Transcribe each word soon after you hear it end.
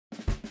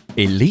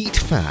Elite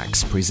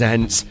Facts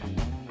presents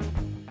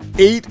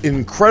 8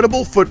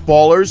 incredible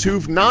footballers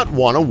who've not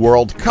won a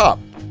World Cup.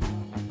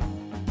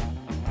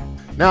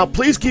 Now,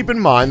 please keep in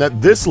mind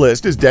that this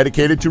list is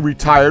dedicated to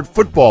retired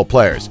football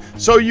players,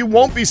 so you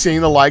won't be seeing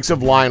the likes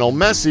of Lionel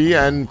Messi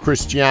and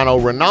Cristiano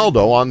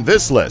Ronaldo on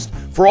this list.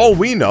 For all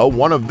we know,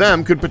 one of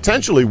them could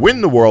potentially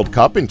win the World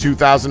Cup in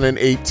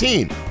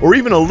 2018, or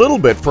even a little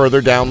bit further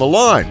down the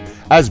line,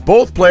 as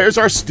both players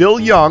are still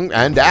young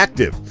and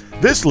active.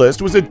 This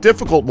list was a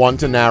difficult one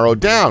to narrow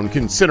down,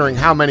 considering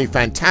how many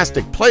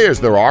fantastic players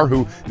there are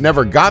who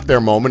never got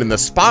their moment in the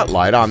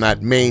spotlight on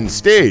that main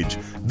stage.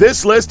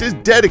 This list is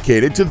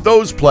dedicated to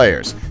those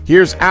players.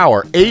 Here's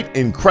our 8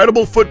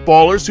 incredible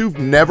footballers who've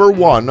never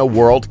won a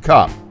World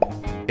Cup.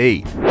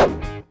 8.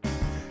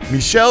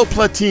 Michel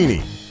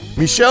Platini.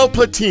 Michel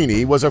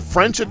Platini was a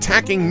French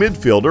attacking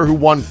midfielder who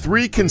won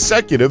 3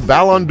 consecutive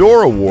Ballon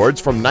d'Or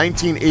awards from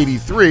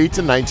 1983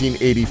 to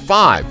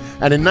 1985,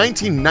 and in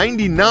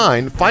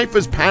 1999,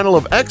 FIFA's panel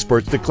of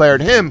experts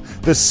declared him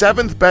the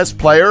 7th best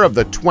player of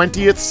the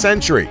 20th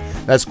century.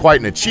 That's quite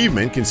an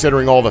achievement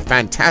considering all the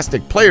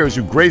fantastic players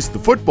who graced the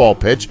football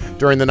pitch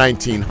during the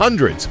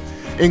 1900s.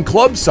 In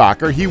club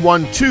soccer, he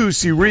won 2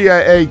 Serie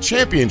A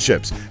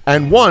championships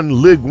and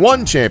 1 Ligue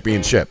 1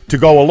 championship, to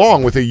go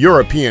along with a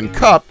European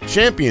Cup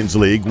Champions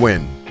League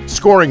win,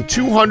 scoring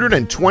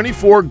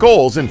 224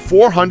 goals in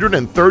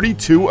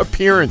 432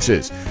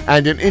 appearances.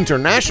 And in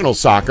international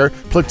soccer,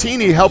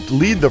 Platini helped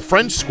lead the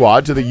French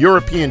squad to the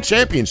European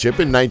Championship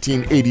in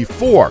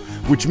 1984,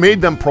 which made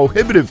them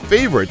prohibitive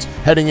favorites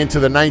heading into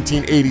the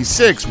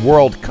 1986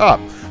 World Cup.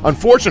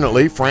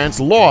 Unfortunately, France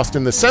lost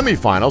in the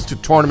semifinals to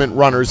tournament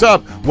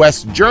runners-up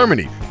West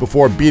Germany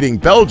before beating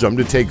Belgium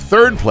to take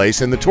 3rd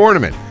place in the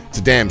tournament. It's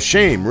a damn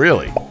shame,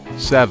 really.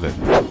 7.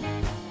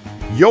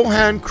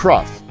 Johan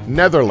Cruyff,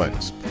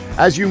 Netherlands.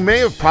 As you may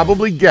have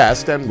probably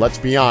guessed, and let's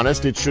be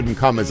honest, it shouldn't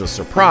come as a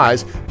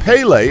surprise,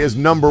 Pelé is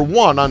number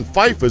 1 on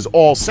FIFA's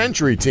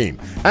all-century team,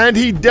 and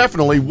he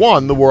definitely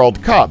won the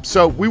World Cup,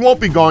 so we won't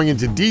be going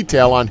into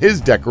detail on his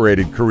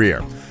decorated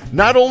career.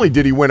 Not only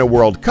did he win a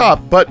World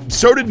Cup, but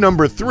so did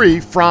number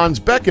 3, Franz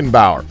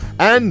Beckenbauer,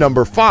 and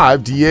number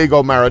 5,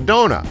 Diego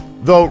Maradona.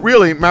 Though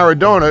really,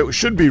 Maradona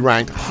should be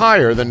ranked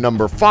higher than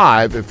number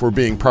 5 if we're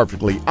being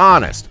perfectly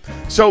honest.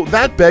 So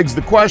that begs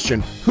the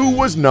question, who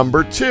was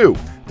number 2?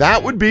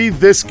 That would be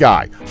this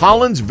guy,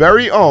 Holland's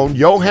very own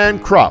Johan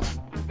Cruyff.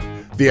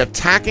 The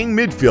attacking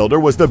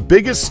midfielder was the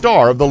biggest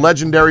star of the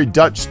legendary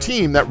Dutch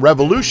team that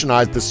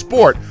revolutionized the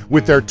sport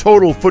with their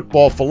total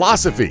football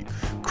philosophy.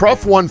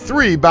 Cruyff won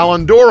 3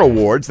 Ballon d'Or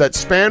awards that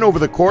span over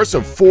the course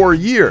of 4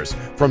 years,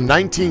 from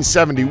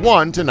 1971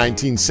 to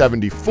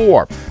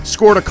 1974,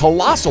 scored a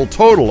colossal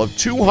total of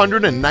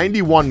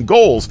 291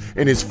 goals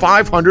in his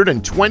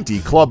 520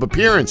 club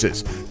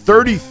appearances,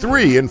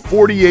 33 in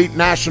 48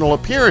 national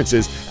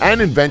appearances,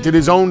 and invented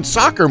his own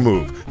soccer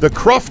move, the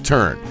Cruyff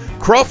turn.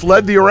 Cruyff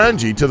led the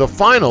Orange to the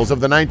finals of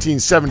the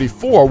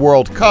 1974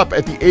 World Cup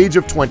at the age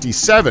of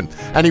 27,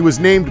 and he was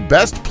named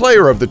best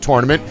player of the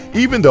tournament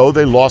even though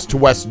they lost to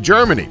West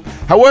Germany.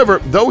 However,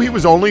 though he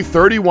was only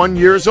 31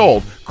 years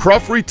old,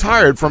 Cruyff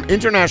retired from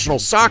international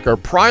soccer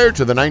prior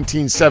to the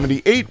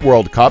 1978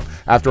 World Cup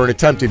after an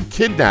attempted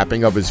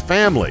kidnapping of his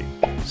family.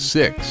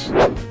 6.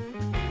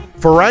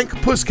 Ferenc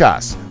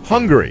Puskás,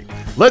 Hungary.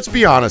 Let's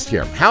be honest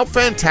here, how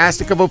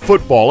fantastic of a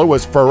footballer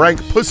was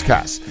Ferenc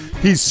Puskás?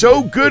 He's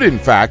so good, in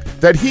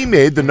fact, that he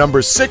made the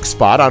number 6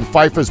 spot on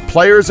FIFA's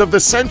Players of the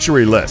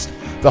Century list.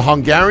 The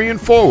Hungarian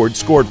forward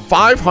scored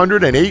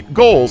 508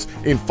 goals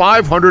in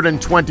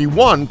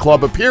 521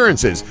 club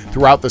appearances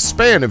throughout the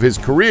span of his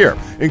career,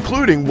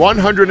 including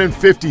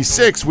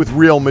 156 with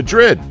Real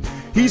Madrid.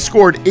 He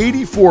scored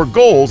 84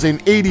 goals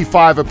in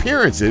 85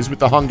 appearances with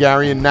the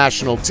Hungarian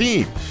national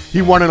team.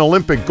 He won an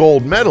Olympic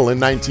gold medal in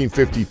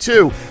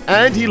 1952,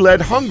 and he led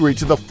Hungary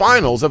to the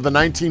finals of the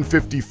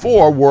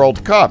 1954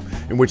 World Cup,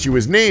 in which he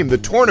was named the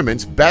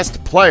tournament's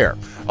best player.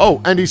 Oh,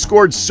 and he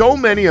scored so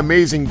many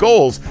amazing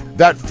goals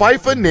that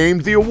FIFA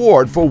named the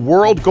award for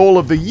World Goal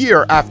of the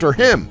Year after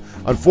him.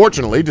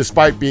 Unfortunately,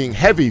 despite being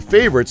heavy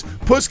favorites,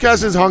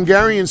 Puskás'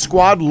 Hungarian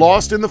squad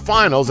lost in the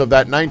finals of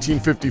that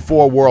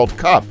 1954 World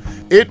Cup.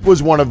 It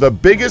was one of the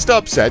biggest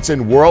upsets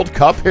in World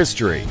Cup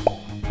history.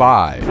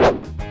 5.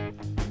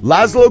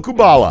 Laszlo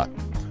Kubala.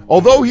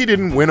 Although he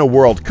didn't win a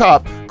World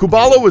Cup,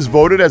 Kubala was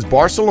voted as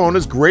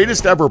Barcelona's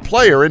greatest ever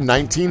player in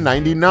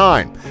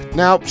 1999.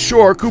 Now,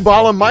 sure,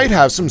 Kubala might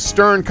have some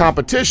stern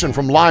competition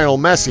from Lionel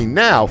Messi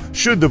now,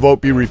 should the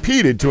vote be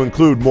repeated to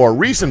include more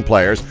recent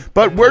players,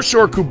 but we're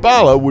sure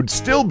Kubala would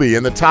still be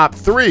in the top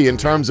 3 in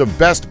terms of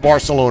best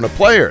Barcelona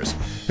players.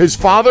 His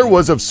father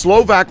was of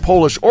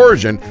Slovak-Polish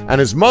origin, and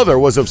his mother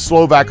was of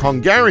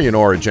Slovak-Hungarian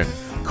origin.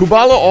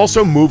 Kubala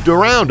also moved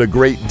around a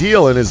great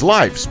deal in his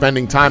life,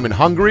 spending time in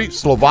Hungary,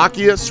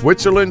 Slovakia,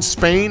 Switzerland,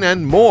 Spain,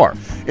 and more.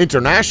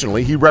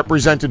 Internationally, he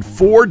represented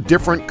 4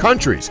 different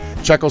countries: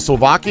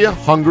 Czechoslovakia,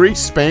 Hungary,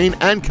 Spain,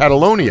 and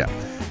Catalonia.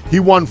 He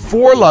won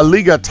 4 La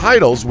Liga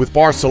titles with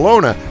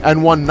Barcelona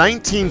and won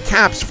 19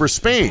 caps for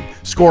Spain,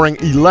 scoring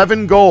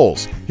 11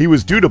 goals. He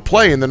was due to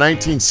play in the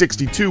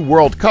 1962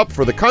 World Cup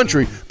for the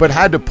country, but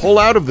had to pull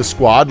out of the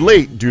squad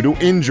late due to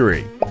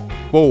injury.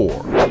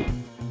 4.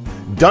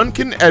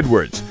 Duncan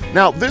Edwards.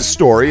 Now, this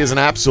story is an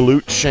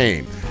absolute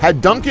shame. Had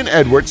Duncan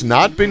Edwards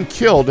not been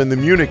killed in the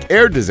Munich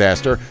air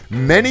disaster,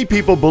 many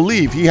people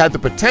believe he had the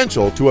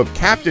potential to have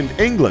captained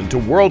England to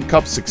World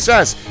Cup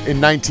success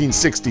in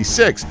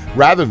 1966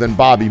 rather than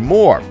Bobby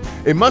Moore.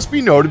 It must be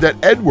noted that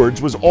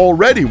Edwards was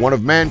already one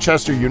of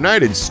Manchester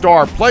United's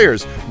star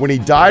players when he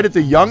died at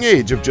the young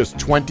age of just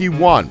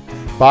 21.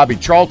 Bobby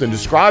Charlton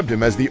described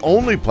him as the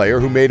only player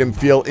who made him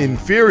feel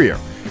inferior.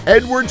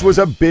 Edwards was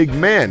a big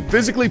man,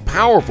 physically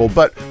powerful,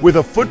 but with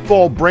a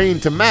football brain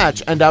to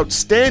match and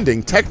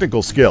outstanding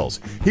technical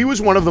skills. He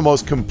was one of the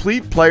most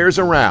complete players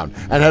around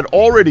and had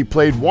already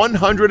played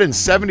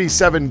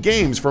 177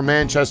 games for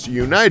Manchester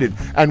United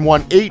and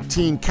won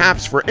 18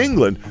 caps for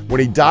England when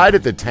he died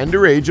at the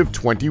tender age of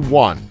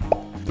 21.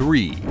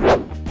 3.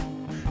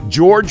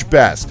 George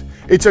Best.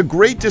 It's a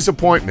great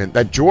disappointment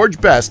that George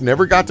Best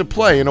never got to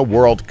play in a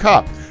World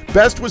Cup.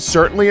 Best was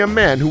certainly a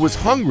man who was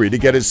hungry to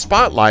get his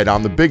spotlight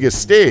on the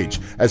biggest stage,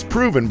 as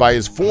proven by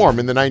his form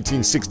in the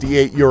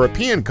 1968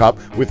 European Cup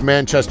with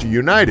Manchester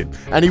United,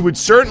 and he would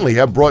certainly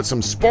have brought some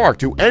spark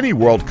to any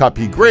World Cup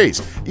he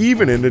graced,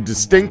 even in a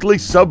distinctly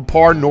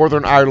subpar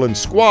Northern Ireland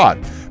squad.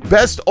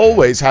 Best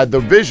always had the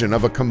vision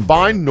of a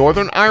combined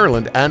Northern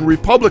Ireland and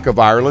Republic of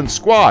Ireland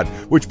squad,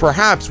 which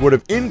perhaps would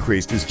have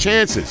increased his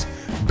chances.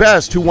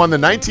 Best, who won the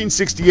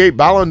 1968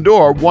 Ballon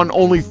d'Or, won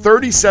only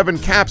 37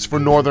 caps for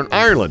Northern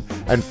Ireland,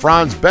 and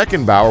Franz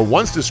Beckenbauer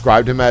once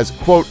described him as,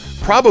 quote,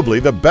 probably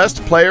the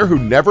best player who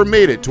never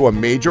made it to a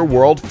major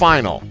world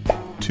final.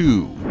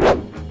 2.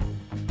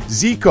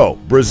 Zico,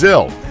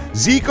 Brazil.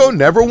 Zico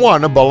never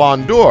won a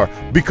Ballon d'Or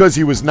because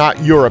he was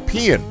not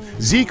European.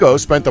 Zico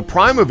spent the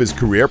prime of his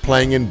career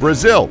playing in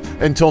Brazil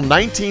until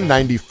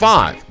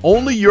 1995.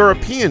 Only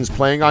Europeans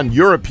playing on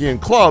European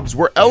clubs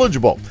were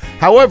eligible.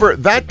 However,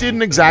 that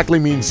didn't exactly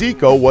mean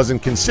Zico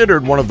wasn't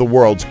considered one of the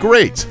world's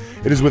greats.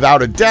 It is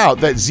without a doubt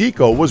that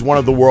Zico was one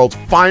of the world's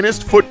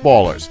finest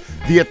footballers.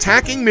 The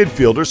attacking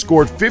midfielder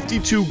scored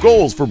 52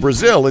 goals for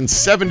Brazil in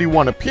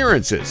 71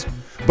 appearances.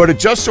 But it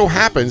just so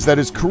happens that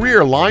his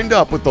career lined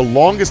up with the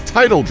longest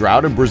title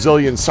drought in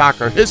Brazilian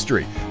soccer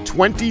history,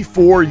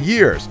 24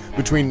 years,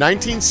 between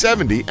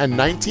 1970 and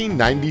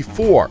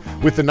 1994,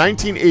 with the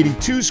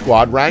 1982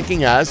 squad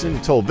ranking as,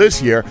 until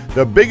this year,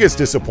 the biggest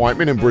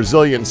disappointment in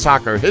Brazilian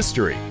soccer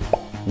history.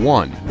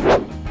 1.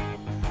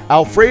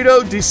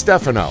 Alfredo Di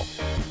Stefano.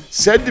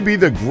 Said to be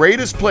the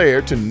greatest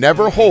player to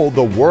never hold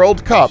the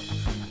World Cup,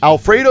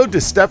 Alfredo Di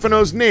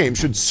Stefano's name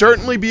should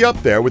certainly be up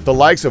there with the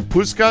likes of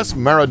Puskas,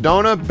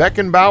 Maradona,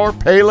 Beckenbauer,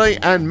 Pele,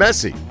 and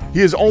Messi.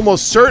 He is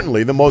almost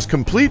certainly the most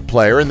complete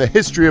player in the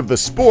history of the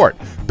sport,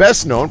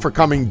 best known for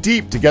coming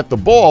deep to get the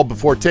ball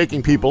before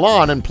taking people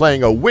on and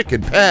playing a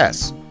wicked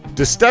pass.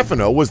 Di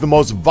Stefano was the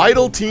most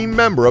vital team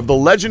member of the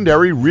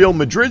legendary Real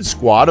Madrid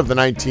squad of the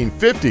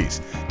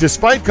 1950s.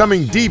 Despite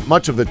coming deep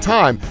much of the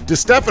time, Di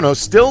Stefano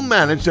still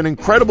managed an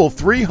incredible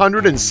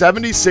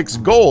 376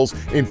 goals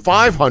in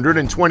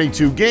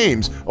 522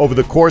 games over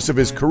the course of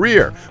his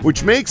career,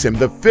 which makes him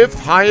the 5th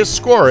highest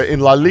scorer in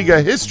La Liga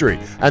history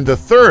and the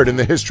 3rd in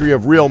the history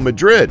of Real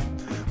Madrid.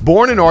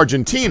 Born in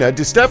Argentina,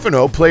 Di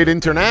Stefano played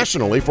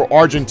internationally for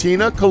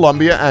Argentina,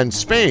 Colombia, and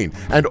Spain,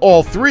 and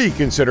all three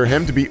consider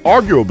him to be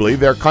arguably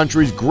their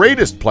country's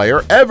greatest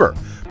player ever.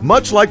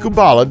 Much like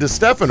Kubala, Di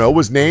Stefano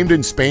was named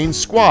in Spain's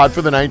squad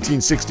for the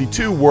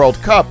 1962 World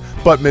Cup,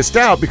 but missed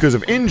out because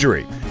of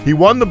injury. He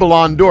won the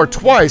Ballon d'Or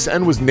twice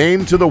and was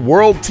named to the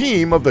world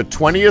team of the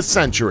 20th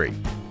century.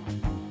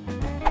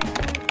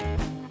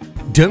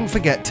 Don't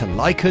forget to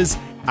like us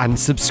and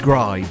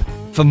subscribe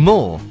for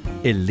more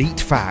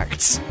Elite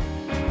Facts.